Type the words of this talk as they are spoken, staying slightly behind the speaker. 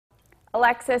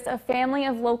Alexis, a family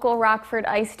of local Rockford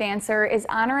ice dancer, is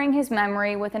honoring his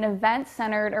memory with an event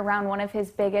centered around one of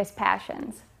his biggest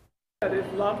passions. If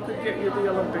love could get you the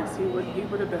Olympics, he would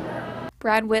have been there.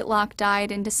 Brad Whitlock died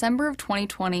in December of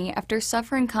 2020 after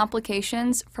suffering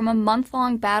complications from a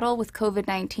month-long battle with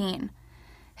COVID-19.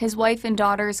 His wife and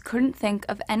daughters couldn't think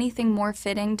of anything more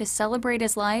fitting to celebrate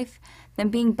his life than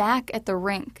being back at the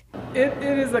rink. It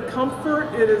is a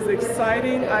comfort, it is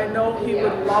exciting. I know he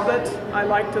would love it. I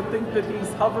like to think that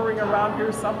he's hovering around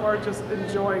here somewhere just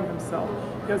enjoying himself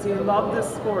because he loved this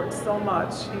sport so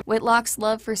much. Whitlock's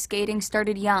love for skating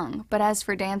started young, but as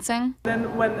for dancing?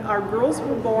 Then when our girls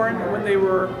were born, when they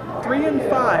were 3 and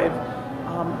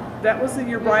 5, that was the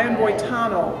year Brian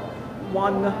Boitano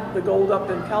won the gold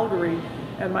up in Calgary.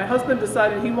 And my husband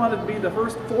decided he wanted to be the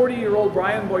first 40-year-old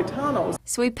Brian Boitano.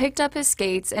 So he picked up his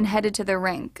skates and headed to the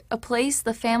rink, a place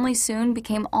the family soon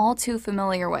became all too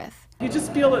familiar with. You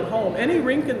just feel at home. Any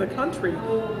rink in the country,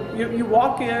 you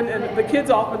walk in and the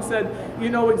kids often said, you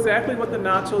know exactly what the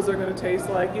nachos are going to taste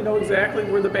like, you know exactly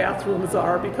where the bathrooms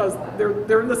are because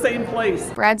they're in the same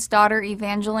place. Brad's daughter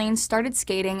Evangeline started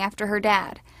skating after her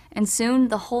dad, and soon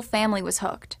the whole family was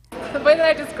hooked. The way that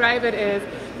I describe it is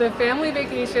the family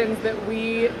vacations that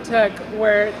we took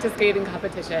were to skating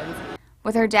competitions.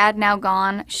 With her dad now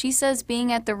gone, she says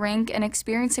being at the rink and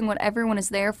experiencing what everyone is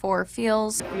there for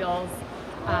feels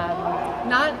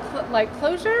not like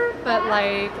closure, but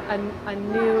like a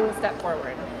new step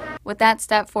forward. With that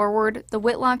step forward, the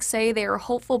Whitlocks say they are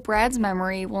hopeful Brad's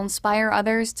memory will inspire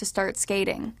others to start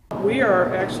skating. We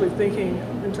are actually thinking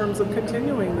in terms of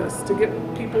continuing this to get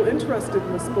people interested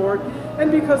in the sport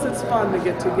and because it's fun to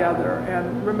get together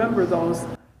and remember those.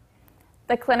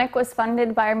 The clinic was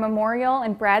funded by a memorial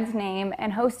in Brad's name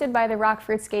and hosted by the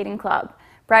Rockford Skating Club.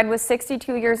 Brad was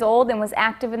 62 years old and was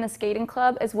active in the skating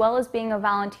club as well as being a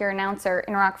volunteer announcer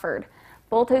in Rockford.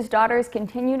 Both his daughters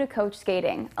continue to coach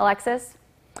skating. Alexis?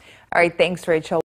 All right, thanks, Rachel.